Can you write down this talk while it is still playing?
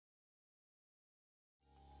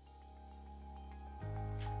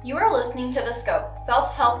You are listening to The Scope,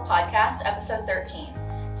 Phelps Health Podcast, Episode 13.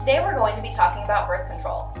 Today we're going to be talking about birth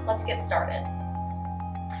control. Let's get started.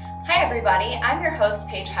 Hi everybody, I'm your host,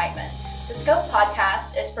 Paige Heitman. The Scope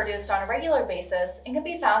Podcast is produced on a regular basis and can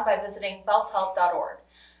be found by visiting phelpshealth.org.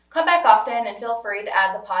 Come back often and feel free to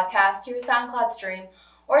add the podcast to your SoundCloud stream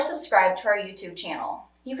or subscribe to our YouTube channel.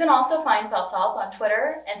 You can also find Phelps Health on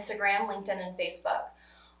Twitter, Instagram, LinkedIn, and Facebook.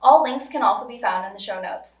 All links can also be found in the show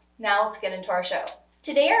notes. Now let's get into our show.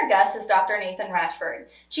 Today our guest is Dr. Nathan Ratchford,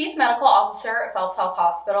 Chief Medical Officer at Phelps Health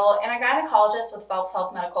Hospital and a gynecologist with Phelps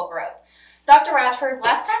Health Medical Group. Dr. Ratchford,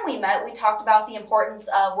 last time we met, we talked about the importance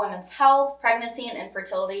of women's health, pregnancy, and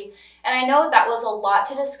infertility, and I know that was a lot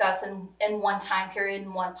to discuss in one time period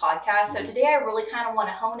in one podcast, so today I really kind of want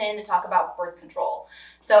to hone in and talk about birth control.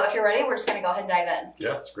 So if you're ready, we're just going to go ahead and dive in.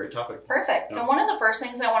 Yeah, it's a great topic. Perfect. Yeah. So one of the first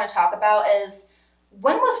things I want to talk about is,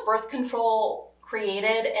 when was birth control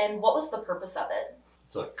created and what was the purpose of it?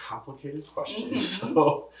 It's a complicated question. It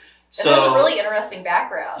So has a really interesting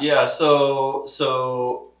background. Yeah,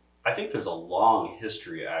 so I think there's a long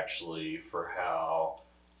history actually for how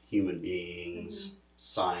human beings,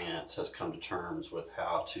 science has come to terms with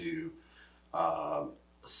how to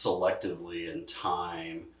selectively and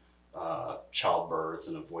time childbirth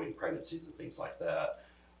and avoiding pregnancies and things like that.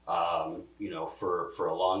 For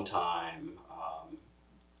a long time,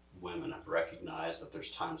 women have recognized that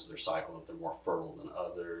there's times of their cycle that they're more fertile than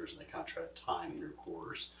others, and they kind of try to time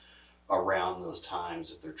intercourse around those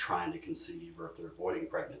times if they're trying to conceive or if they're avoiding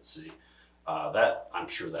pregnancy. I'm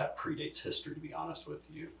sure that predates history, to be honest with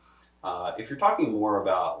you. If you're talking more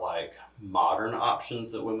about like modern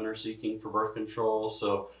options that women are seeking for birth control,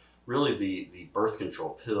 so really the birth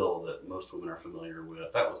control pill that most women are familiar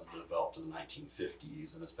with, that was developed in the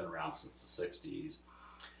 1950s and it's been around since the 60s.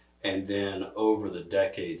 And then over the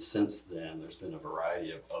decades since then, there's been a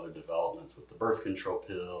variety of other developments with the birth control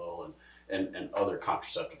pill and other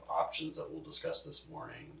contraceptive options that we'll discuss this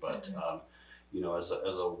morning. But,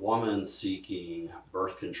 as a woman seeking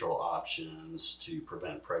birth control options to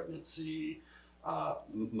prevent pregnancy,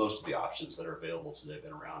 most of the options that are available today have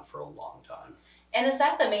been around for a long time. And is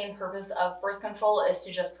that the main purpose of birth control, is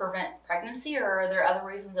to just prevent pregnancy, or are there other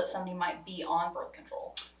reasons that somebody might be on birth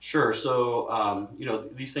control? Sure. So,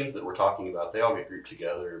 these things that we're talking about, they all get grouped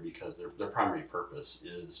together because their primary purpose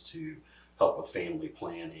is to help with family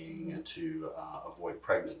planning and to avoid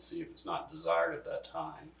pregnancy if it's not desired at that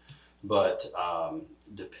time. But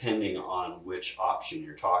depending on which option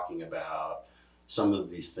you're talking about, some of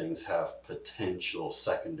these things have potential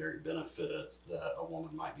secondary benefits that a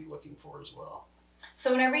woman might be looking for as well.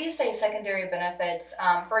 So whenever you say secondary benefits,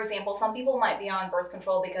 for example, some people might be on birth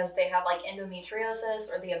control because they have like endometriosis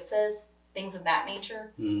or they have cysts, things of that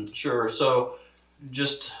nature. Sure. So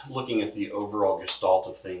just looking at the overall gestalt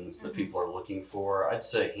of things that people are looking for, I'd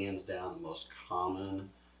say hands down the most common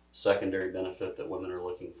secondary benefit that women are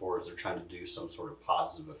looking for is they're trying to do some sort of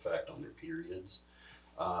positive effect on their periods.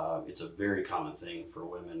 It's a very common thing for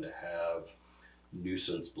women to have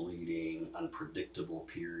nuisance bleeding, unpredictable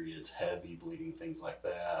periods, heavy bleeding, things like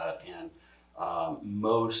that. And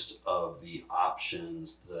most of the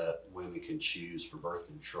options that women can choose for birth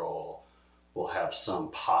control will have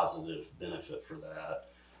some positive benefit for that.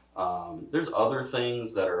 There's other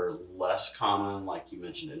things that are less common, like you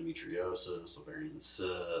mentioned endometriosis, ovarian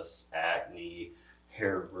cysts, acne,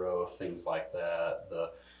 hair growth, things like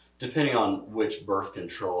that. Depending on which birth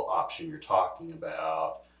control option you're talking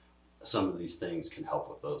about, some of these things can help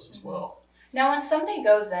with those as well. Now, when somebody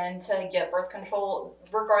goes in to get birth control,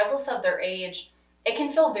 regardless of their age, it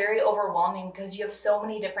can feel very overwhelming because you have so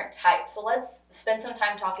many different types. So let's spend some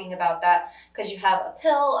time talking about that, because you have a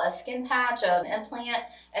pill, a skin patch, an implant,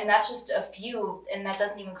 and that's just a few, and that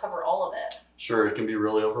doesn't even cover all of it. Sure, it can be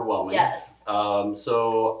really overwhelming. Yes.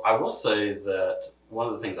 So I will say that one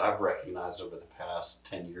of the things I've recognized over the past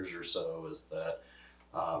 10 years or so is that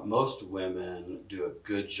most women do a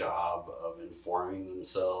good job of informing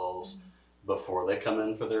themselves before they come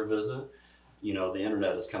in for their visit. The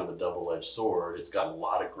internet is kind of a double-edged sword. It's got a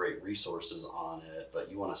lot of great resources on it,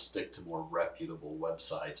 but you want to stick to more reputable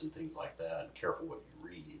websites and things like that and careful what you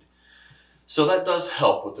read. So that does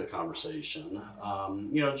help with the conversation.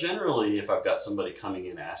 Generally, if I've got somebody coming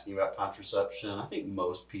in asking about contraception, I think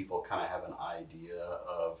most people kind of have an idea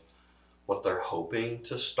of what they're hoping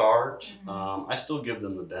to start. I still give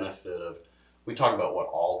them the benefit of, we talk about what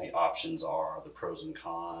all the options are, the pros and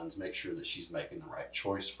cons, make sure that she's making the right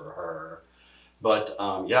choice for her. But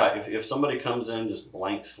if somebody comes in just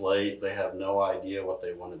blank slate, they have no idea what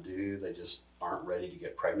they want to do, they just aren't ready to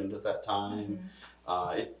get pregnant at that time,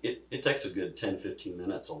 It takes a good 10-15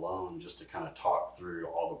 minutes alone just to kind of talk through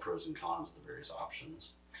all the pros and cons of the various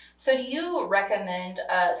options. So do you recommend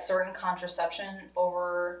a certain contraception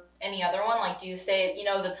over any other one? Like, do you say,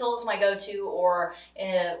 the pill is my go-to, or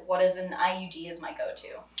what is an IUD is my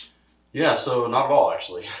go-to? Yeah, so not at all,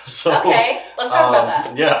 actually. So, okay, let's talk about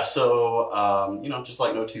that. Yeah, so, just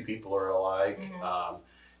like no two people are alike.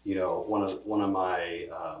 One of my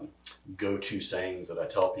go-to sayings that I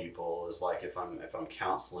tell people is like, if I'm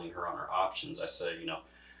counseling her on her options, I say,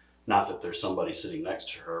 not that there's somebody sitting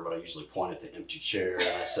next to her, but I usually point at the empty chair and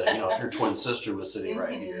I say, if your twin sister was sitting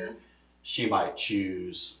right here, she might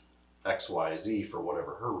choose X, Y, Z for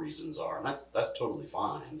whatever her reasons are, and that's totally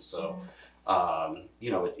fine. So,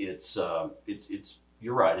 it's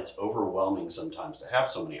you're right. It's overwhelming sometimes to have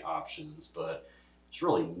so many options, but it's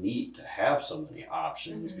really neat to have so many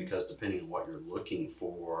options because depending on what you're looking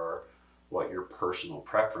for, what your personal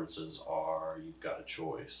preferences are, you've got a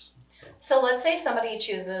choice. So let's say somebody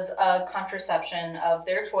chooses a contraception of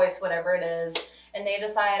their choice, whatever it is, and they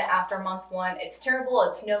decide after month 1, it's terrible,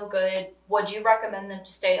 it's no good. Would you recommend them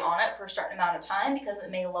to stay on it for a certain amount of time because it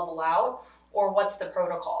may level out, or what's the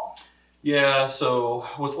protocol? Yeah, so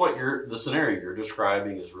with the scenario you're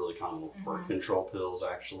describing is really kind of birth control pills,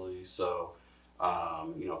 actually. So,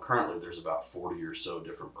 currently there's about 40 or so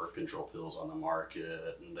different birth control pills on the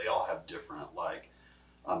market, and they all have different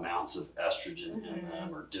amounts of estrogen in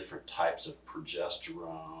them or different types of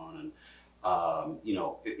progesterone. And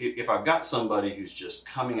if I've got somebody who's just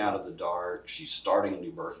coming out of the dark, she's starting a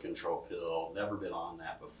new birth control pill, never been on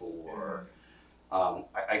that before,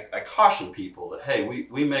 I caution people that, hey,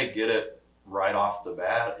 we may get it right off the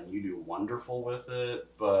bat and you do wonderful with it,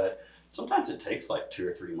 but sometimes it takes like 2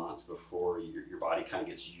 or 3 months before your body kind of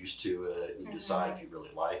gets used to it and you decide if you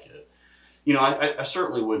really like it. I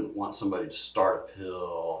certainly wouldn't want somebody to start a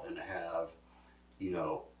pill and have,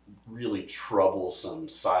 really troublesome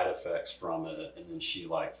side effects from it, and then she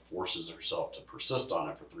forces herself to persist on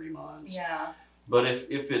it for 3 months. Yeah. But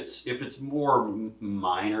if it's more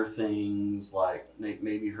minor things, like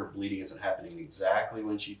maybe her bleeding isn't happening exactly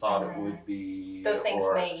when she thought it would be, those things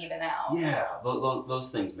may even out. Yeah, those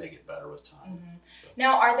things may get better with time. So.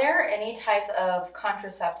 Now, are there any types of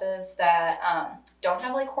contraceptives that don't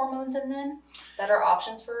have hormones in them that are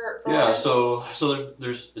options for yeah, women? so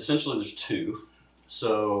there's essentially 2.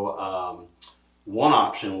 So one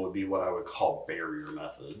option would be what I would call barrier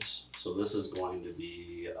methods. So this is going to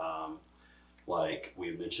be like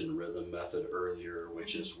we mentioned rhythm method earlier,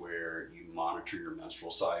 which is where you monitor your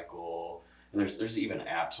menstrual cycle. And there's even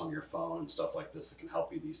apps on your phone and stuff like this that can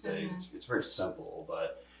help you these days. It's very simple,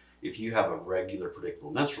 but if you have a regular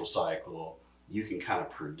predictable menstrual cycle, you can kind of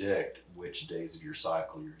predict which days of your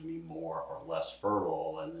cycle you're going to be more or less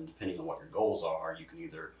fertile. And then depending on what your goals are, you can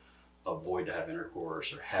either avoid to have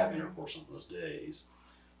intercourse or have intercourse on those days.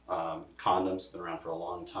 Condoms have been around for a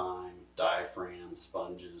long time, diaphragms,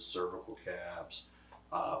 sponges, cervical caps,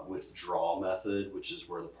 withdrawal method, which is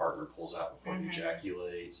where the partner pulls out before he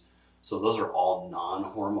ejaculates. So those are all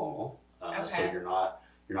non-hormonal. So you're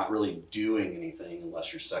not really doing anything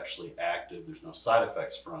unless you're sexually active. There's no side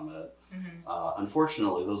effects from it.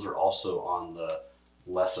 Unfortunately, those are also on the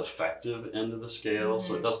less effective end of the scale,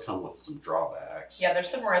 so it does come with some drawbacks. Yeah, there's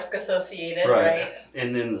some risk associated, right?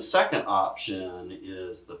 And then the second option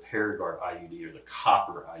is the Paragard IUD or the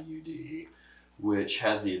copper IUD, which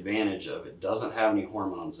has the advantage of it doesn't have any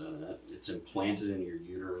hormones in it. It's implanted in your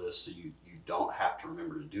uterus, so you don't have to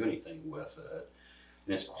remember to do anything with it.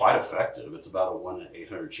 And it's quite effective. It's about a 1 in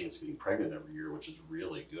 800 chance of getting pregnant every year, which is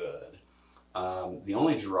really good. The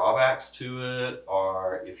only drawbacks to it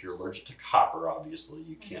are if you're allergic to copper, obviously,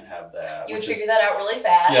 you can't have that. You would figure that out really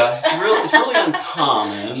fast. Yeah, it's really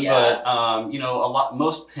uncommon, but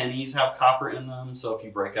most pennies have copper in them, so if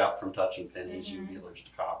you break out from touching pennies, you'd be allergic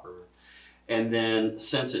to copper. And then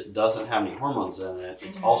since it doesn't have any hormones in it,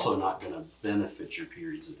 it's also not going to benefit your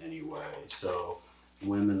periods in any way. So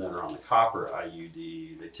women that are on the copper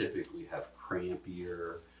IUD, they typically have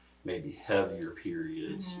crampier, maybe heavier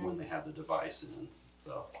periods when they have the device in.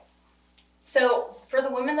 So for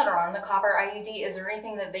the women that are on the copper IUD, is there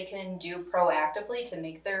anything that they can do proactively to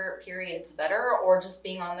make their periods better, or just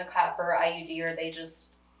being on the copper IUD, or they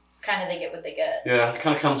just they get what they get? Yeah, it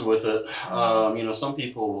kind of comes with it. Some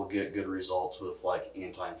people will get good results with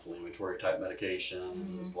anti-inflammatory type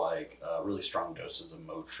medications, really strong doses of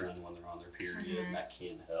Motrin when they're on their period, and that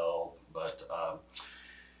can help. But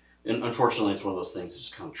and unfortunately, it's one of those things,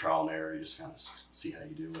 just kind of trial and error. You just kind of see how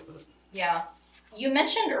you do with it. Yeah. You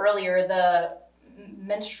mentioned earlier the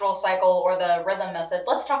menstrual cycle or the rhythm method.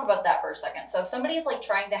 Let's talk about that for a second. So if somebody's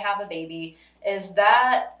trying to have a baby, Is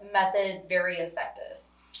that method very effective?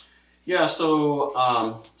 Yeah, so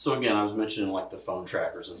again, I was mentioning like the phone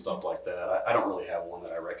trackers and stuff like that. I don't really have one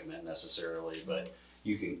that I recommend necessarily, but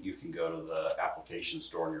you can go to the application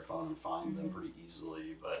store on your phone and find them pretty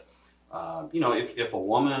easily. But if a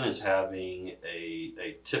woman is having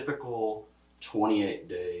a typical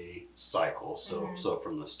 28-day cycle, so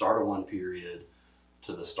from the start of one period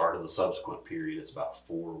to the start of the subsequent period, it's about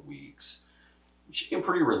 4 weeks. She can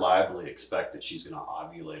pretty reliably expect that she's going to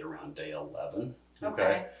ovulate around day 11.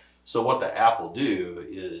 Okay. So what the app will do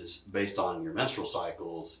is, based on your menstrual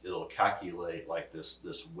cycles, it'll calculate like this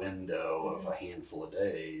window of a handful of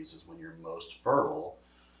days is when you're most fertile.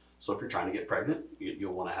 So if you're trying to get pregnant,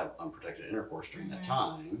 you'll want to have unprotected intercourse during that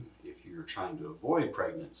time. If you're trying to avoid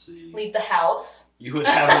pregnancy, leave the house, you would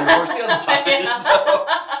have intercourse the other time.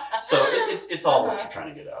 Yeah. So it's all what you're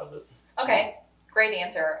trying to get out of it. Okay, great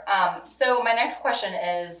answer. So my next question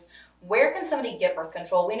is, where can somebody get birth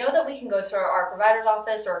control? We know that we can go to our provider's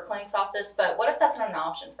office or a clinic's office, but what if that's not an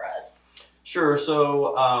option for us? Sure.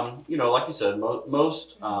 So, like you said,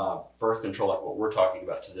 most birth control, like what we're talking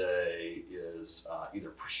about today, is either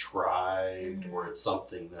prescribed or it's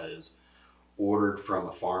something that is ordered from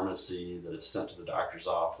a pharmacy that is sent to the doctor's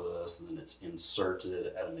office, and then it's inserted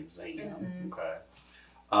at an exam. Okay.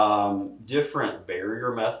 Different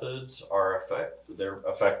barrier methods are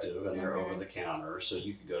effective and they're over the counter. So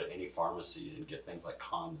you could go to any pharmacy and get things like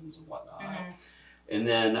condoms and whatnot. And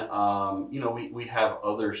then, we have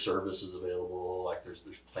other services available, like there's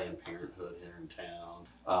Planned Parenthood here in town.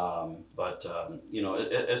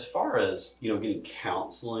 As far as, getting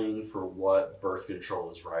counseling for what birth control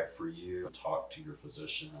is right for you, talk to your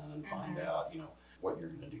physician and find out, what you're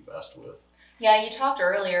going to do best with. Yeah, you talked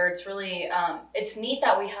earlier, it's really, it's neat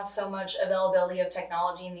that we have so much availability of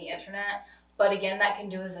technology in the internet, but again, that can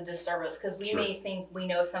do us a disservice because we may think we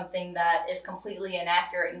know something that is completely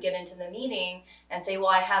inaccurate and get into the meeting and say, well,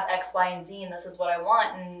 I have X, Y, and Z, and this is what I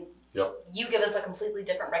want, and you give us a completely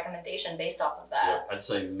different recommendation based off of that. I'd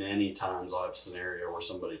say many times I'll have a scenario where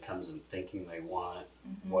somebody comes in thinking they want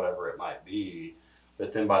whatever it might be,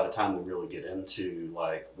 but then by the time they really get into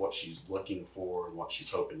like what she's looking for and what she's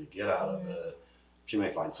hoping to get out of it, she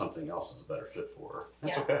may find something else is a better fit for her.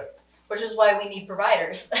 That's okay. Which is why we need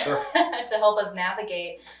providers to help us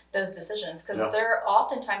navigate those decisions, because they're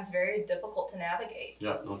oftentimes very difficult to navigate.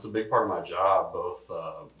 Yeah, no, it's a big part of my job, both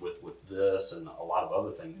with this and a lot of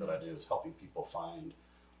other things that I do, is helping people find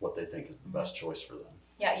what they think is the best choice for them.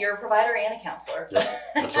 Yeah, you're a provider and a counselor. Yeah,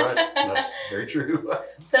 that's right. That's very true.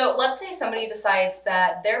 So let's say somebody decides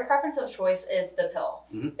that their preference of choice is the pill.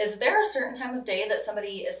 Is there a certain time of day that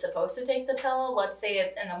somebody is supposed to take the pill? Let's say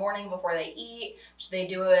it's in the morning before they eat. Should they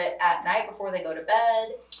do it at night before they go to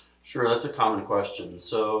bed? Sure, that's a common question.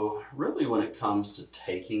 So really when it comes to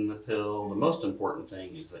taking the pill, the most important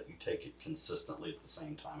thing is that you take it consistently at the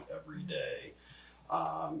same time every day.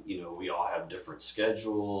 We all have different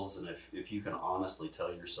schedules, and if you can honestly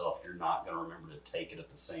tell yourself you're not going to remember to take it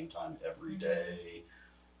at the same time every day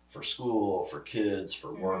for school, for kids,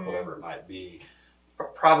 for work, whatever it might be,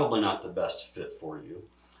 probably not the best fit for you.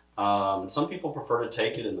 Some people prefer to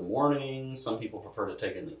take it in the morning. Some people prefer to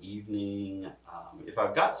take it in the evening. If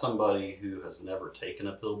I've got somebody who has never taken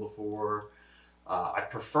a pill before, I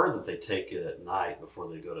prefer that they take it at night before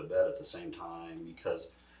they go to bed at the same time,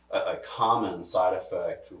 because a common side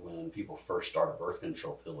effect when people first start a birth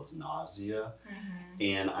control pill is nausea.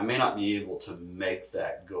 And I may not be able to make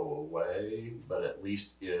that go away, but at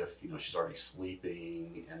least if she's already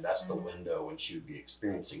sleeping and that's the window when she would be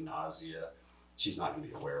experiencing nausea, she's not going to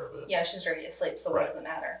be aware of it. Yeah, she's already asleep, so it doesn't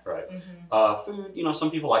matter. Food,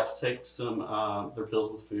 some people like to take their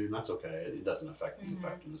pills with food, and that's okay. It doesn't affect the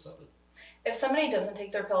effectiveness of it. If somebody doesn't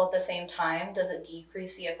take their pill at the same time, does it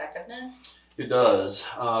decrease the effectiveness? It does.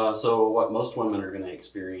 So what most women are going to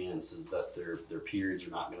experience is that their periods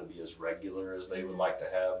are not going to be as regular as they would like to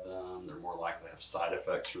have them. They're more likely to have side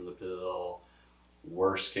effects from the pill.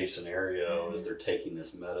 Worst case scenario is they're taking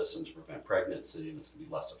this medicine to prevent pregnancy, and it's going to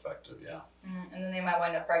be less effective. And then they might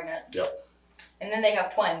wind up pregnant. Yep. And then they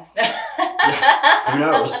have twins. Who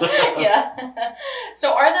knows?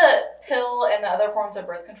 So are the pill and the other forms of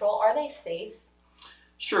birth control, are they safe?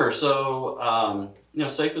 Sure. So,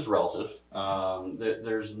 safe is relative.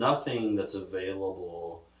 There's nothing that's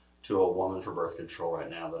available to a woman for birth control right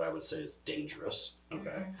now that I would say is dangerous.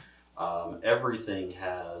 Okay. Everything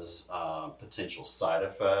has potential side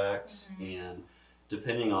effects, and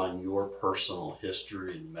depending on your personal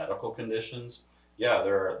history and medical conditions,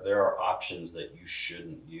 there are options that you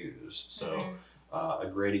shouldn't use. So a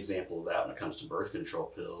great example of that when it comes to birth control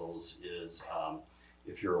pills is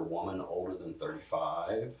If you're a woman older than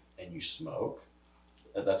 35 and you smoke,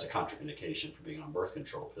 that's a contraindication for being on birth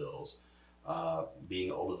control pills.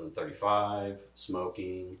 Being older than 35,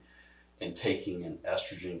 smoking, and taking an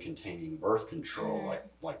estrogen-containing birth control,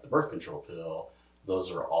 like the birth control pill,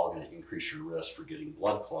 those are all going to increase your risk for getting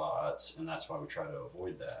blood clots, and that's why we try to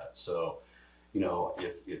avoid that. So,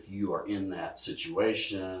 if you are in that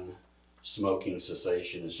situation, smoking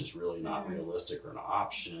cessation is just really not realistic or an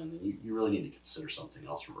option, and you really need to consider something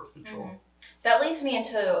else for birth control. That leads me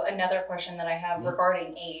into another question that I have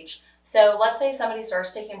regarding age. So let's say somebody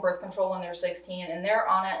starts taking birth control when they're 16 and they're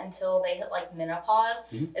on it until they hit like menopause.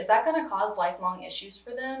 Is that going to cause lifelong issues for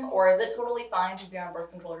them, or is it totally fine to be on birth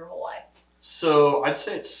control your whole life? So I'd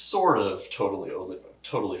say it's sort of totally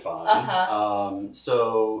fine.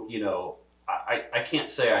 So, I can't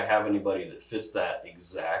say I have anybody that fits that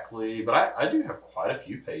exactly, but I do have quite a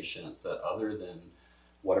few patients that, other than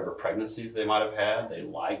whatever pregnancies they might have had, they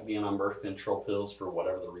like being on birth control pills for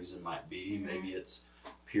whatever the reason might be. Maybe it's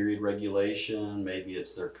period regulation, maybe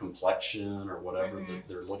it's their complexion or whatever that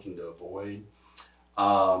they're looking to avoid.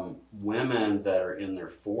 Women that are in their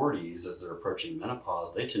 40s, as they're approaching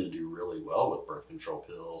menopause, they tend to do really well with birth control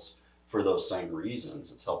pills for those same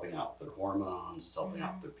reasons. It's helping out with their hormones, it's helping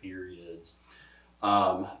out with their periods.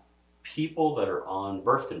 People that are on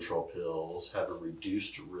birth control pills have a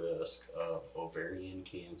reduced risk of ovarian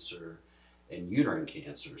cancer and uterine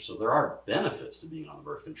cancer. So there are benefits to being on the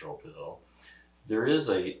birth control pill. There is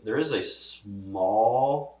a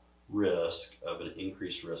small risk of an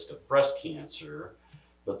increased risk of breast cancer,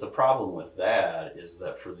 but the problem with that is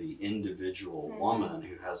that for the individual woman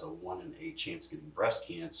who has a 1 in 8 chance of getting breast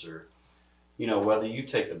cancer, whether you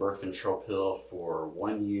take the birth control pill for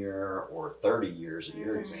 1 year or 30 years in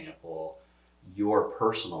your example, your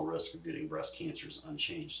personal risk of getting breast cancer is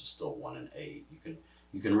unchanged. It's still 1 in 8.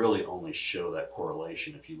 You can really only show that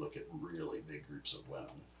correlation if you look at really big groups of women.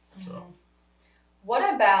 So.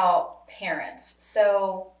 What about parents?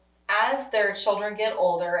 So as their children get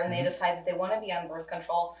older and they decide that they want to be on birth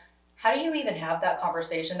control, how do you even have that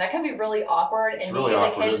conversation? That can be really awkward, and maybe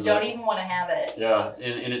the kids don't even want to have it. Yeah,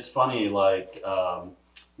 and it's funny, like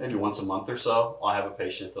maybe once a month or so, I'll have a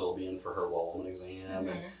patient that'll be in for her Wellman exam,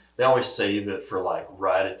 and they always save it for like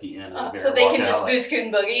right at the end. So they can just boot, scoot,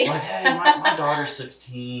 and boogie. Like, hey, my daughter's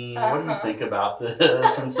 16. What do you think about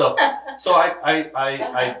this? And so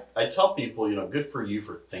I tell people, good for you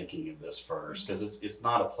for thinking of this first, because it's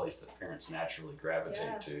not a place that parents naturally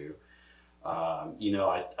gravitate to.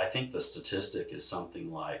 I think the statistic is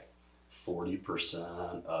something like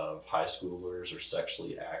 40% of high schoolers are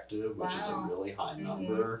sexually active, which is a really high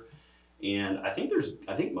number. And I think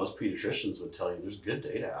most pediatricians would tell you there's good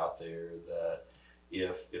data out there that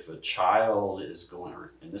if a child is going,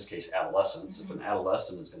 or in this case adolescents, if an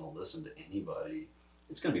adolescent is going to listen to anybody,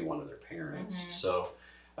 it's going to be one of their parents. So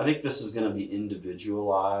I think this is going to be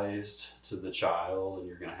individualized to the child, and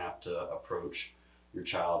you're going to have to approach your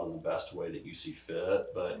child in the best way that you see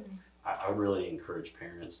fit. But I really encourage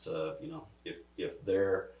parents to,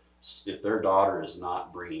 if their daughter is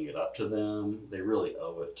not bringing it up to them, they really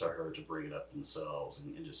owe it to her to bring it up themselves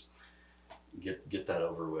and just get that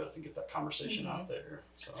over with and get that conversation out there.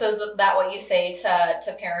 So is that what you say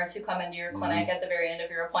to parents who come into your clinic at the very end of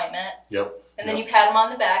your appointment? Yep. And then you pat them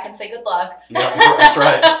on the back and say good luck. Yep, that's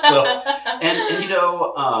right. So,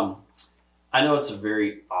 and I know it's a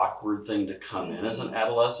very awkward thing to come in as an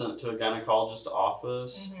adolescent to a gynecologist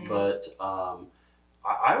office, but I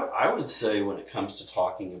would say when it comes to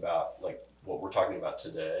talking about like what we're talking about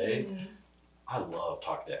today, I love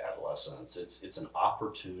talking to adolescents. It's an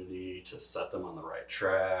opportunity to set them on the right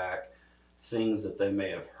track. Things that they may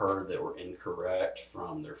have heard that were incorrect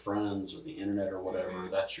from their friends or the internet or whatever,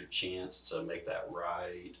 that's your chance to make that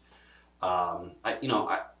right.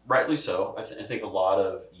 Rightly so. I think a lot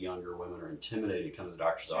of younger women are intimidated to come to the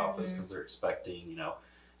doctor's office because they're expecting,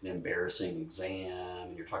 an embarrassing exam,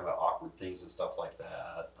 and you're talking about awkward things and stuff like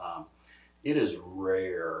that. It is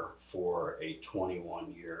rare for a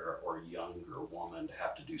 21-year or younger woman to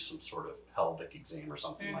have to do some sort of pelvic exam or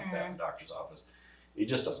something like that in the doctor's office. It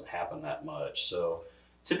just doesn't happen that much. So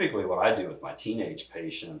typically what I do with my teenage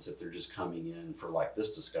patients, if they're just coming in for like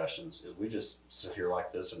this discussions, is we just sit here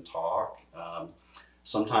like this and talk.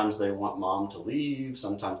 Sometimes they want mom to leave.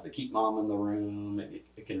 Sometimes they keep mom in the room.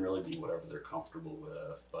 It can really be whatever they're comfortable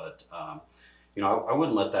with. But, I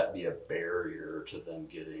wouldn't let that be a barrier to them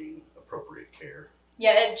getting appropriate care.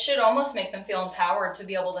 Yeah, it should almost make them feel empowered to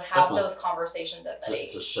be able to have those conversations at that age.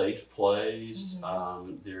 It's a safe place.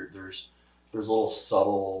 There's little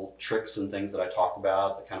subtle tricks and things that I talk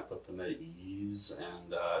about that kind of put them at ease.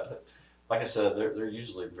 And like I said, they're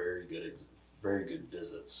usually very good very good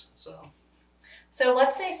visits. So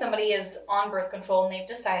let's say somebody is on birth control and they've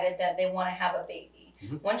decided that they want to have a baby.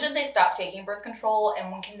 Mm-hmm. When should they stop taking birth control,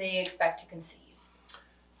 and when can they expect to conceive?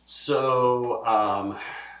 So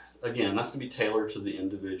again, that's going to be tailored to the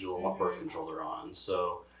individual and what birth control they're on.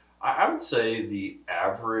 So I would say the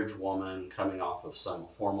average woman coming off of some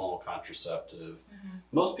hormonal contraceptive,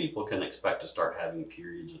 most people can expect to start having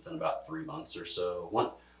periods within about 3 months or so.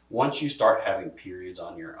 Once you start having periods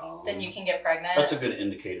on your own, Then you can get pregnant. that's a good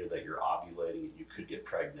indicator that you're ovulating and you could get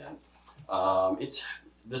pregnant.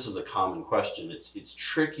 This is a common question. It's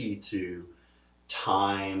tricky to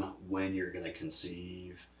time when you're going to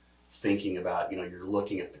conceive, thinking about, you're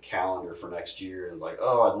looking at the calendar for next year and like,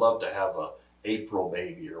 oh, I'd love to have a April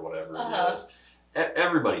baby or whatever it is.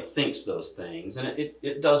 Everybody thinks those things, and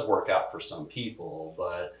it does work out for some people,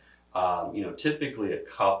 but typically a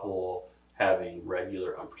couple having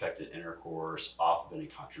regular unprotected intercourse off of any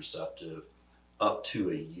contraceptive up to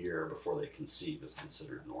a year before they conceive is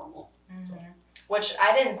considered normal. So. Which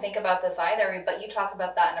I didn't think about this either, but you talked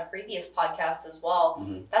about that in a previous podcast as well.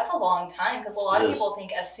 That's a long time, because a lot of people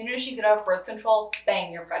think as soon as you get off birth control,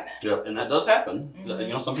 bang, you're pregnant. Yep, and that does happen.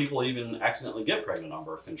 Some people even accidentally get pregnant on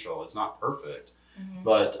birth control. It's not perfect.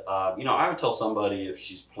 But, I would tell somebody if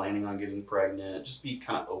she's planning on getting pregnant, just be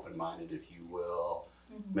kind of open-minded, if you will.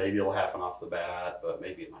 Maybe it'll happen off the bat, but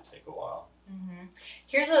maybe it might take a while.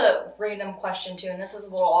 Here's a random question too, and this is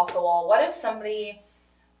a little off the wall. What if somebody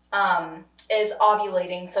is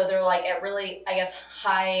ovulating, so they're like at really, I guess,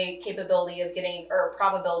 high capability of getting, or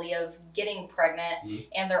probability of getting pregnant,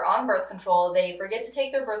 and they're on birth control, they forget to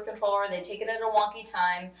take their birth control, or they take it at a wonky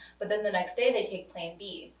time, but then the next day they take Plan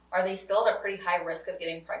B. Are they still at a pretty high risk of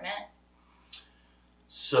getting pregnant?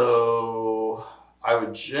 So I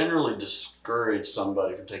would generally discourage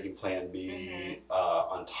somebody from taking Plan B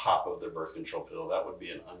on top of their birth control pill. That would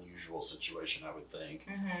be an unusual situation, I would think.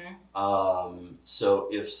 So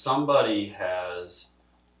if somebody has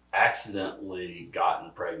accidentally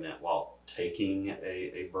gotten pregnant while taking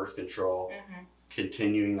a birth control,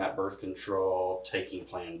 continuing that birth control, taking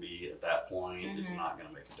Plan B at that point is not going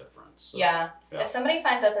to make a difference. So, if somebody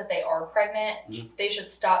finds out that they are pregnant, they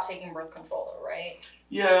should stop taking birth control though, right?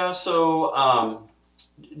 Yeah, so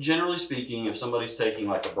generally speaking, if somebody's taking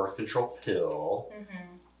like a birth control pill,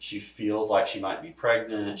 she feels like she might be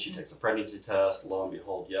pregnant, she takes a pregnancy test, lo and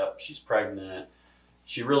behold, yep, she's pregnant.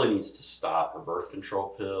 She really needs to stop her birth control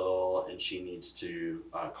pill, and she needs to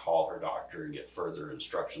call her doctor and get further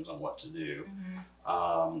instructions on what to do.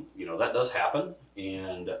 That does happen,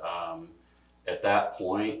 and at that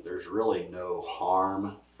point, there's really no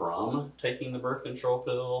harm from taking the birth control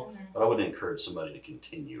pill, but I would encourage somebody to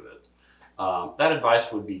continue it. That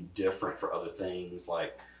advice would be different for other things,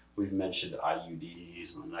 like we've mentioned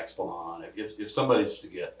IUDs and Nexplanon. If somebody's to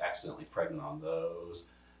get accidentally pregnant on those,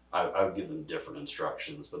 I would give them different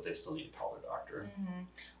instructions, but they still need to call their doctor.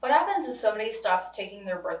 What happens if somebody stops taking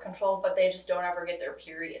their birth control, but they just don't ever get their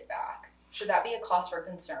period back? Should that be a cause for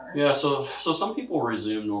concern? Yeah, so some people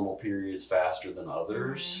resume normal periods faster than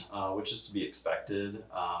others, which is to be expected.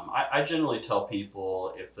 I generally tell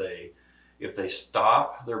people if they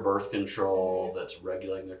stop their birth control that's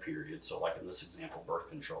regulating their period, so like in this example, birth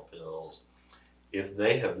control pills, if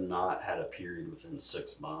they have not had a period within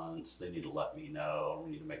 6 months, they need to let me know.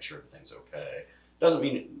 We need to make sure everything's okay. Doesn't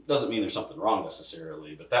mean there's something wrong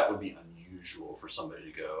necessarily, but that would be unusual for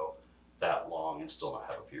somebody to go that long and still not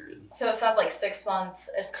have a period. So it sounds like 6 months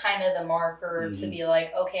is kind of the marker to be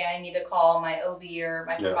like, okay, I need to call my OB or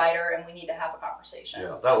my provider, and we need to have a conversation.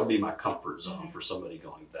 Yeah, that would be my comfort zone for somebody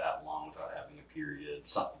going that long without having a period.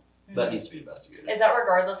 Something that needs to be investigated. Is that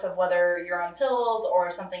regardless of whether you're on pills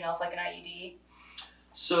or something else like an IUD?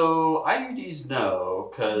 So IUDs,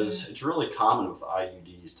 no, because it's really common with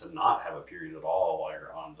IUDs to not have a period at all while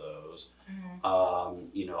you're on those.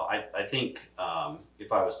 I think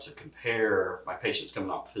if I was to compare my patients coming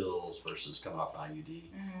off pills versus coming off an IUD,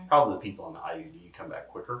 probably the people on the IUD come back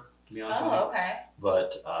quicker, to be honest with you. Okay.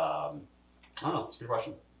 But I don't know, it's a good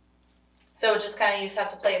question. So just kind of you just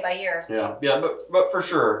have to play it by ear. Yeah, but for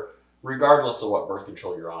sure, regardless of what birth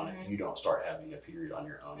control you're on, if you don't start having a period on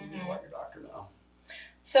your own, you need to let your doctor know.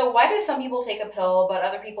 So why do some people take a pill, but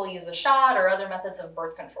other people use a shot or other methods of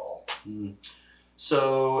birth control?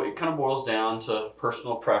 So it kind of boils down to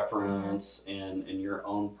personal preference and your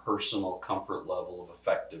own personal comfort level of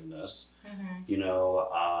effectiveness.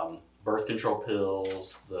 Birth control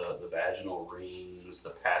pills, the vaginal rings,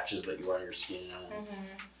 the patches that you wear on your skin,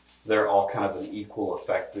 they're all kind of an equal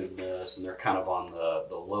effectiveness, and they're kind of on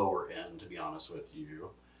the lower end, to be honest with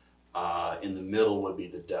you. In the middle would be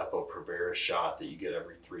the Depo-Provera shot that you get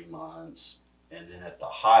every 3 months. And then at the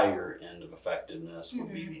higher end of effectiveness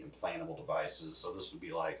would be the implantable devices. So this would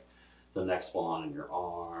be like the Nexplanon in your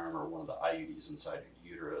arm or one of the IUDs inside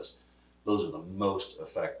your uterus. Those are the most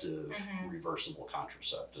effective reversible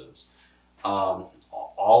contraceptives.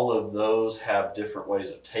 All of those have different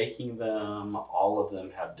ways of taking them. All of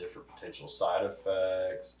them have different potential side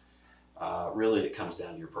effects. Really, it comes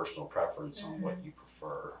down to your personal preference on what you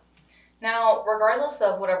prefer. Now, regardless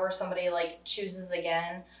of whatever somebody like chooses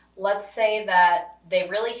again, let's say that they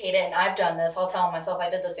really hate it, and I've done this. I'll tell myself I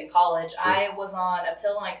did this in college. Sure. I was on a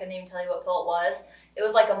pill, and I couldn't even tell you what pill it was. It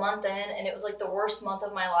was like a month in, and it was like the worst month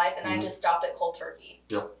of my life, and I just stopped it cold turkey.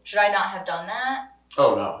 Yep. Should I not have done that?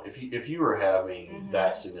 Oh, no. If you were having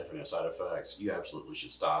that significant side effects, you absolutely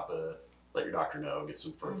should stop it. Let your doctor know. Get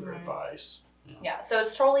some further advice. Yeah, so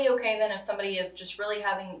it's totally okay then if somebody is just really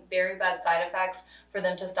having very bad side effects for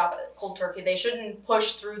them to stop it cold turkey. They shouldn't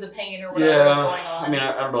push through the pain or whatever is going on. I mean,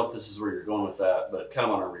 I don't know if this is where you're going with that, but kind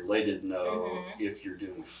of on a related note, if you're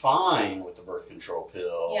doing fine with the birth control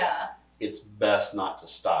pill, it's best not to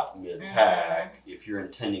stop mid-pack. If you're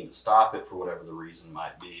intending to stop it for whatever the reason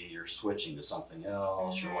might be, you're switching to something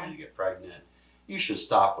else, you're wanting to get pregnant, you should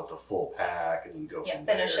stop with the full pack and then go from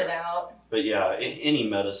there. Finish it out. But yeah, any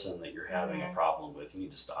medicine that you're having a problem with, you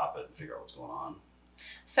need to stop it and figure out what's going on.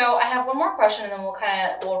 So I have one more question, and then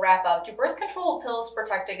we'll wrap up. Do birth control pills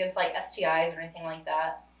protect against like STIs or anything like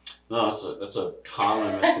that? No, that's a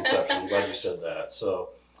common misconception. I'm glad you said that. So,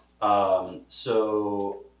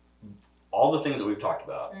 so all the things that we've talked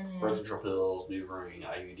about, birth control pills, NuvaRing,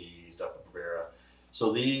 IUDs, Depo-Provera,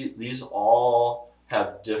 so these all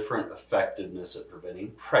have different effectiveness at preventing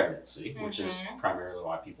pregnancy, which is primarily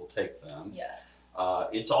why people take them. Yes.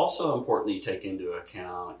 It's also important that you take into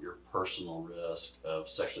account your personal risk of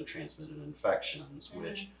sexually transmitted infections,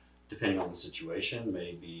 which, depending on the situation,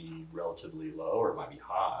 may be relatively low or it might be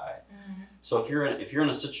high. So if you're in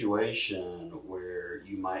a situation where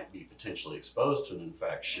you might be potentially exposed to an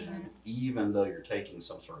infection, even though you're taking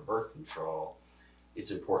some sort of birth control,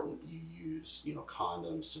 it's important you use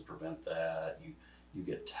condoms to prevent that. You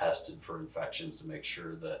get tested for infections to make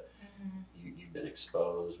sure that you've been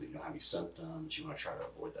exposed, but you don't have any symptoms. You want to try to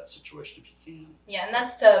avoid that situation if you can. Yeah, and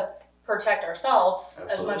that's to protect ourselves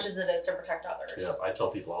as much as it is to protect others. Yeah, I tell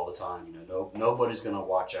people all the time, nobody's going to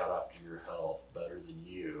watch out after your health better than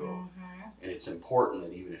you. And it's important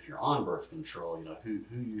that even if you're on birth control, who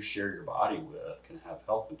you share your body with can have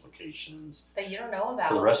health implications that you don't know about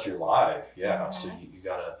for the rest of your life. Yeah, so you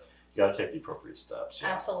gotta take the appropriate steps. Yeah.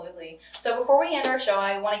 Absolutely. So before we end our show,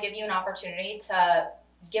 I want to give you an opportunity to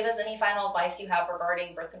give us any final advice you have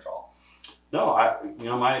regarding birth control. No,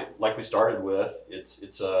 like we started with,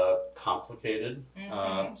 it's a complicated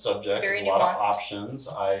subject. Very There's a lot of nuanced options.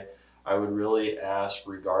 I would really ask,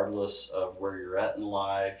 regardless of where you're at in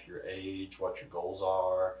life, your age, what your goals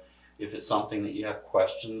are, if it's something that you have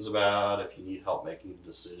questions about, if you need help making a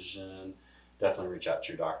decision, definitely reach out to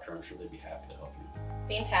your doctor. I'm sure they'd be happy to help you.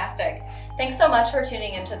 Fantastic. Thanks so much for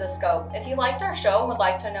tuning into The Scope. If you liked our show and would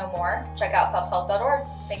like to know more, check out phelpshealth.org.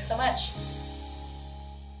 Thanks so much.